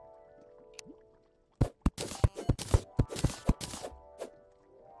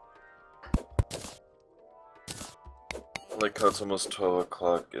 I like how it's almost 12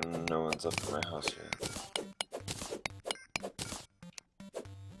 o'clock and no one's up in my house yet.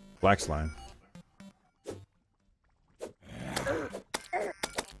 Black slime.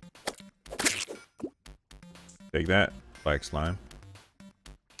 Take that, black slime.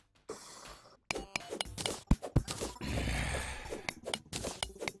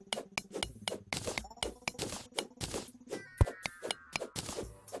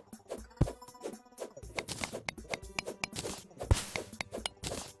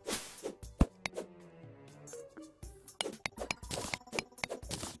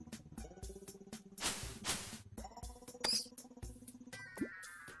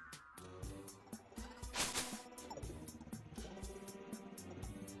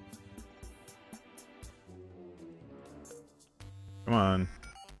 Come on.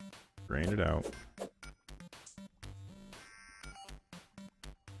 Drain it out.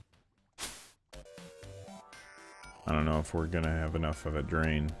 I don't know if we're gonna have enough of a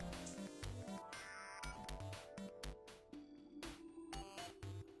drain.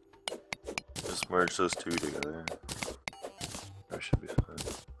 Just merge those two together. That should be fine.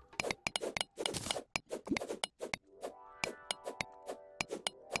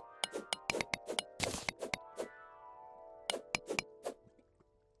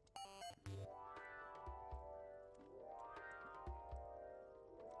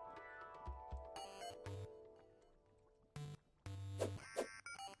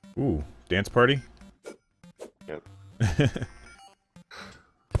 Ooh, dance party? Yep.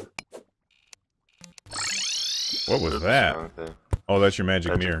 What was that? Oh, that's your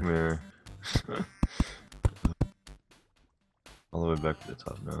magic mirror. Mirror. All the way back to the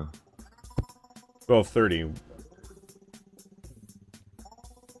top now. 12:30.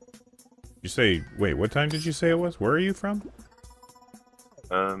 You say, wait, what time did you say it was? Where are you from?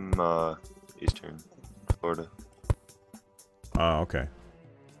 Eastern Florida. Oh, okay.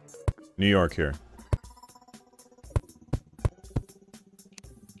 New York here.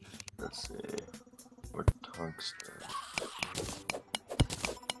 Let's see. We're tungsten.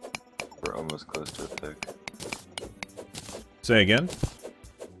 We're almost close to a pick. Say again?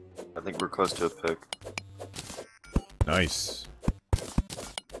 I think we're close to a pick. Nice.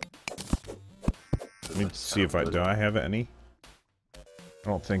 Let me see if do I have any? I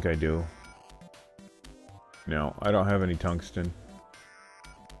don't think I do. No, I don't have any tungsten.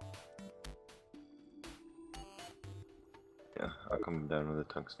 Yeah, I'll come come down with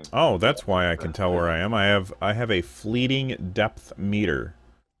a tungsten. Oh, that's why I can tell where I am. I have a fleeting depth meter.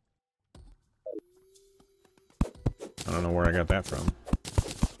 I don't know where I got that from.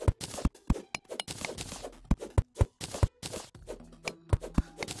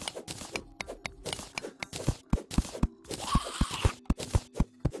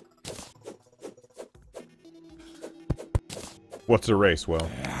 What's a race, Will?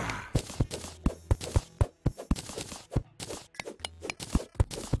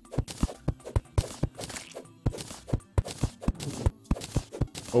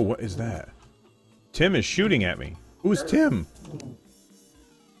 Oh, what is that? Tim is shooting at me. Who's Tim?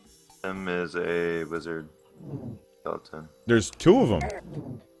 Tim is a wizard skeleton. There's two of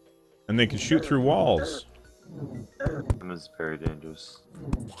them. And they can shoot through walls. Tim is very dangerous.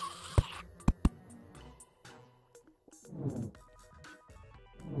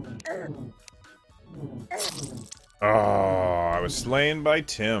 Oh, I was slain by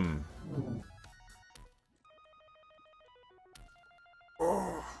Tim.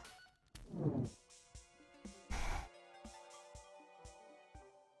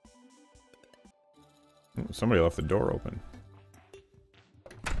 Somebody left the door open.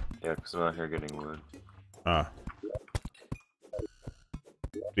 Yeah, because I'm out here getting wood. Ah.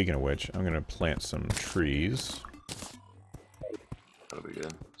 Speaking of which, I'm gonna plant some trees. That'll be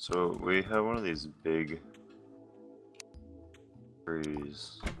good. So we have one of these big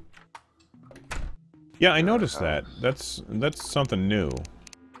trees. Yeah, I noticed that. That's something new.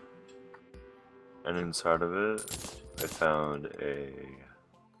 And inside of it, I found a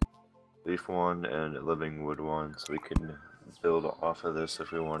leaf one and a living wood one, so we can build off of this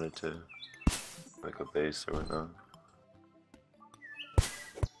if we wanted to. Make a base or whatnot.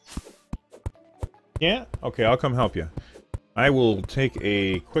 Yeah? Okay, I'll come help you. I will take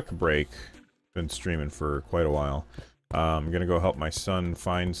a quick break. Been streaming for quite a while. I'm gonna go help my son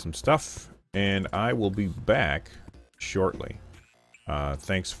find some stuff, and I will be back shortly.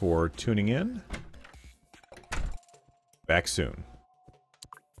 Thanks for tuning in. Back soon.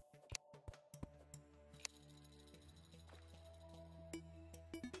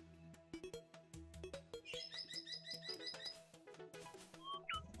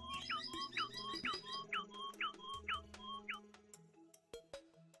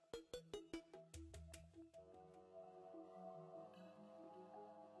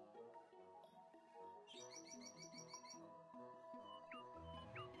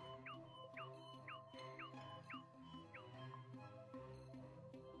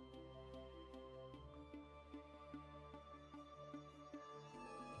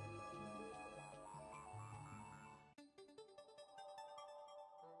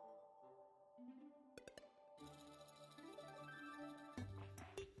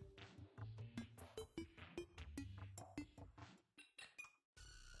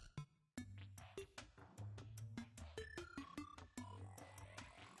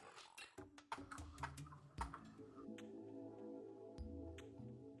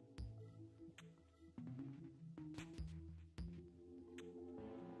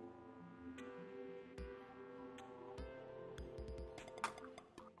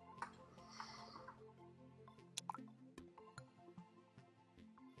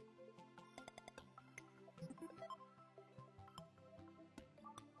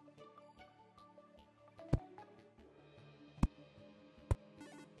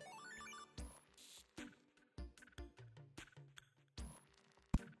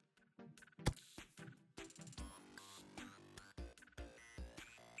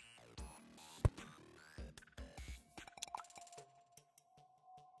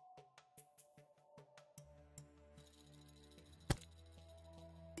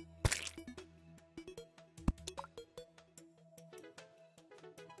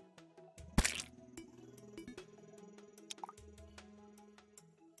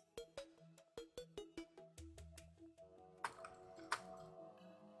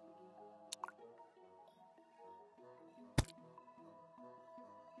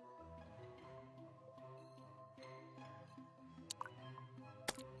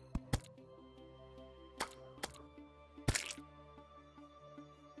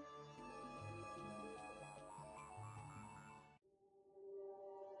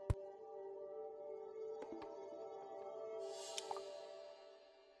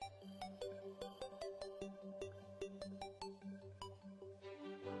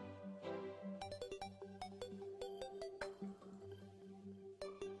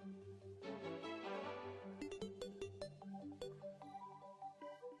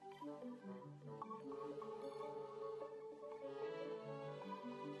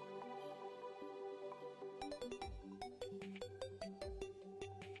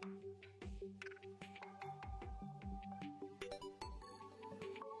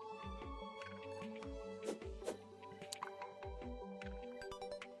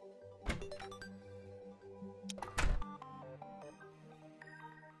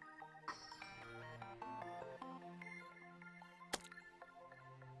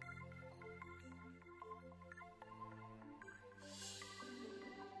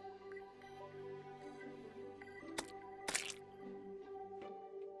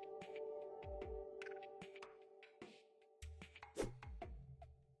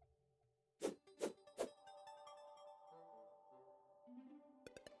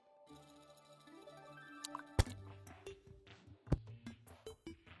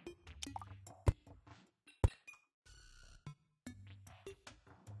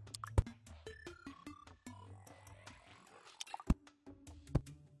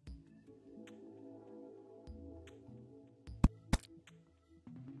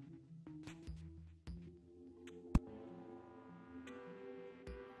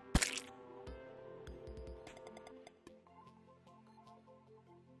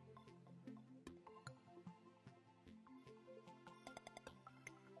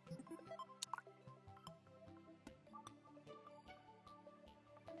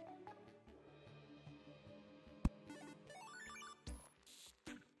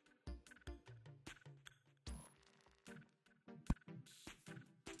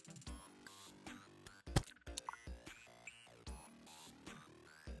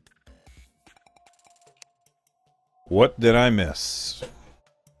 What did I miss?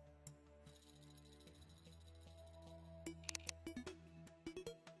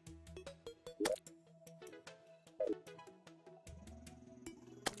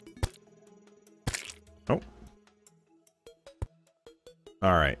 Oh.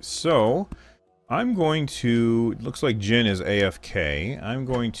 Alright, so I'm going to... It looks like Jin is AFK. I'm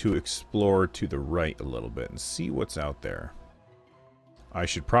going to explore to the right a little bit and see what's out there. I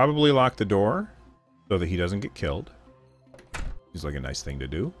should probably lock the door so that he doesn't get killed. Seems like a nice thing to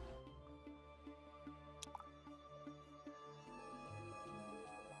do.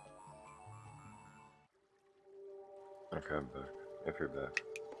 Okay, I'm back. If you're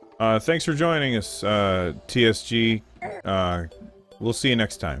back. Thanks for joining us, TSG. We'll see you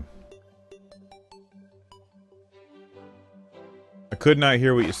next time. I could not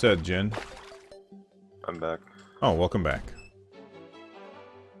hear what you said, Jin. I'm back. Oh, welcome back.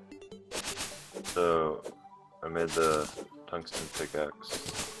 So, I made the tungsten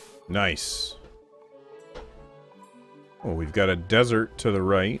pickaxe. Nice. Oh, we've got a desert to the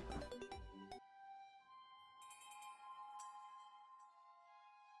right.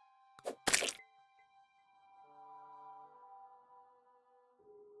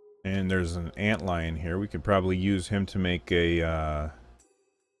 And there's an antlion here. We could probably use him to make a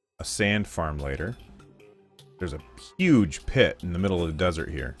sand farm later. There's a huge pit in the middle of the desert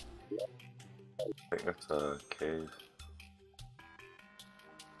here. I think that's a cave.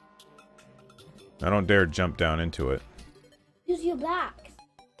 I don't dare jump down into it. Use your back.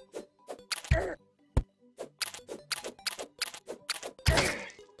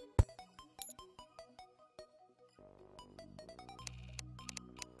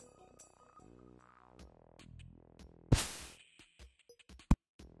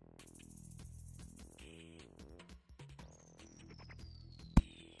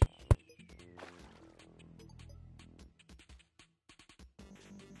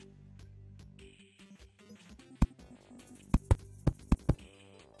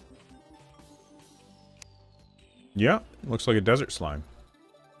 Yeah, looks like a desert slime.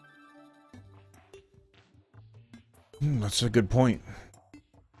 That's a good point.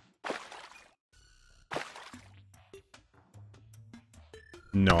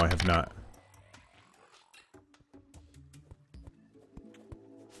 No, I have not.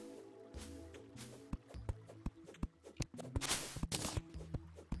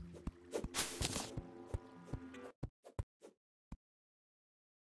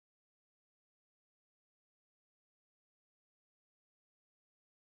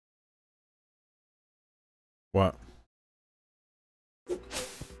 What?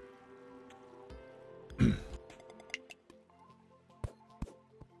 Oh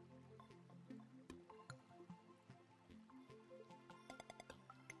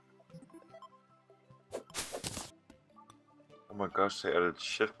my gosh, they added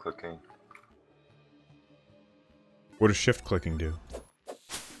shift clicking. What does shift clicking do?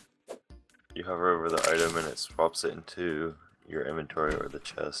 You hover over the item and it swaps it into your inventory or the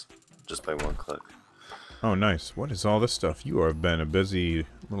chest just by one click. Oh, nice. What is all this stuff? You have been a busy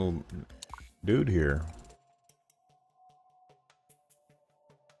little dude here.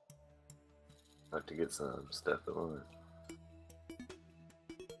 Like to get some stuff at once.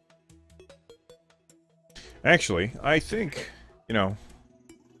 Actually, I think, you know,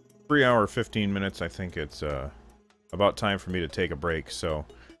 3 hour, 15 minutes, I think it's about time for me to take a break. So,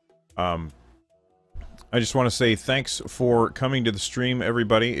 I just want to say thanks for coming to the stream,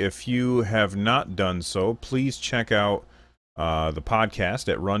 everybody. If you have not done so, please check out the podcast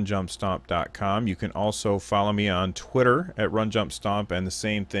at runjumpstomp.com. You can also follow me on Twitter at runjumpstomp and the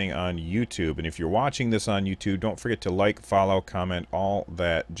same thing on YouTube. And if you're watching this on YouTube, don't forget to like, follow, comment, all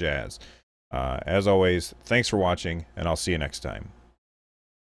that jazz. As always, thanks for watching, and I'll see you next time.